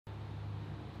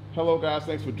Hello guys,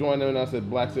 thanks for joining us at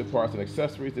Blacksmith Parts and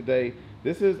Accessories today.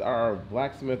 This is our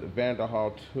Blacksmith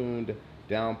Vanderhall tuned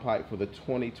downpipe for the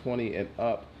 2020 and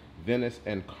up Venice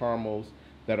and Carmels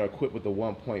that are equipped with the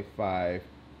 1.5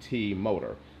 T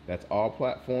motor. That's all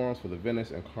platforms for the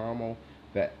Venice and Carmel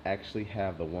that actually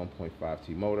have the 1.5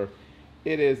 T motor.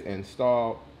 It is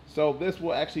installed, so this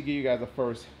will actually give you guys a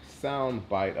first sound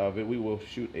bite of it. We will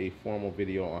shoot a formal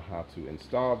video on how to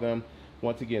install them.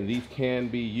 Once again, these can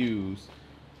be used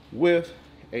with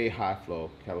a high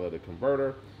flow catalytic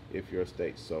converter if your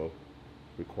state so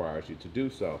requires you to do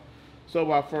so. So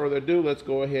without further ado, let's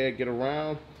go ahead, get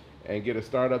around and get it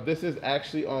started up. This is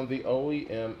actually on the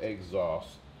OEM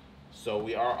exhaust. So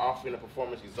we are offering a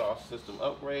performance exhaust system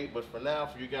upgrade, but for now,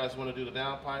 if you guys want to do the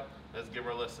downpipe, let's give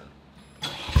her a listen.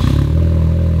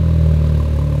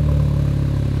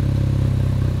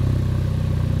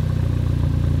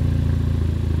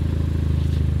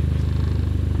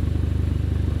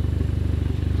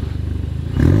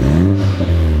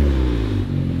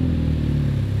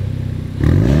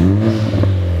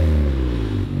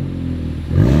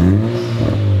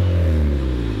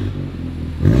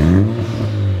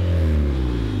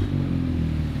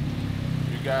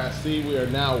 See, we are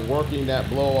now working that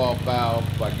blow-off valve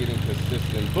by getting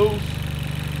consistent boost.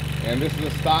 And this is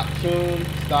a stock tune,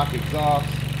 stock exhaust.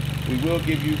 We will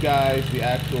give you guys the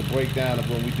actual breakdown of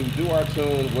when we do our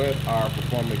tune with our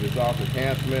performance exhaust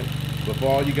enhancement. But for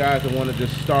all you guys that want to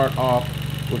just start off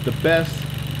with the best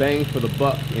bang for the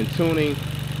buck in tuning,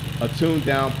 a tuned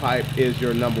downpipe is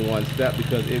your #1 step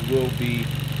because it will be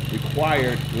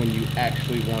required when you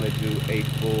actually want to do a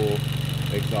full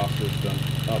exhaust system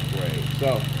upgrade.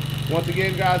 So once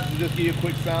again guys, to just give you a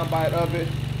quick soundbite of it,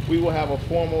 we will have a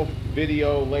formal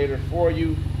video later for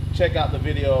you. Check out the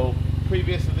video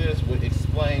previous to this, which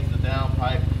explains the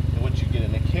downpipe and what you get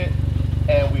in the kit.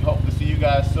 And we hope to see you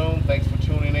guys soon. Thanks for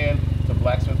tuning in to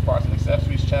Blacksmith Parts and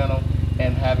Accessories channel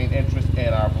and having interest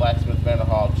in our Blacksmith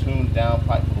Vanderhall tuned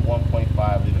downpipe for the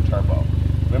 1.5 liter turbo.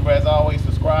 Remember, as always,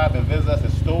 subscribe and visit us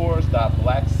at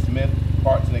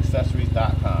stores.blacksmithpartsandaccessories.com.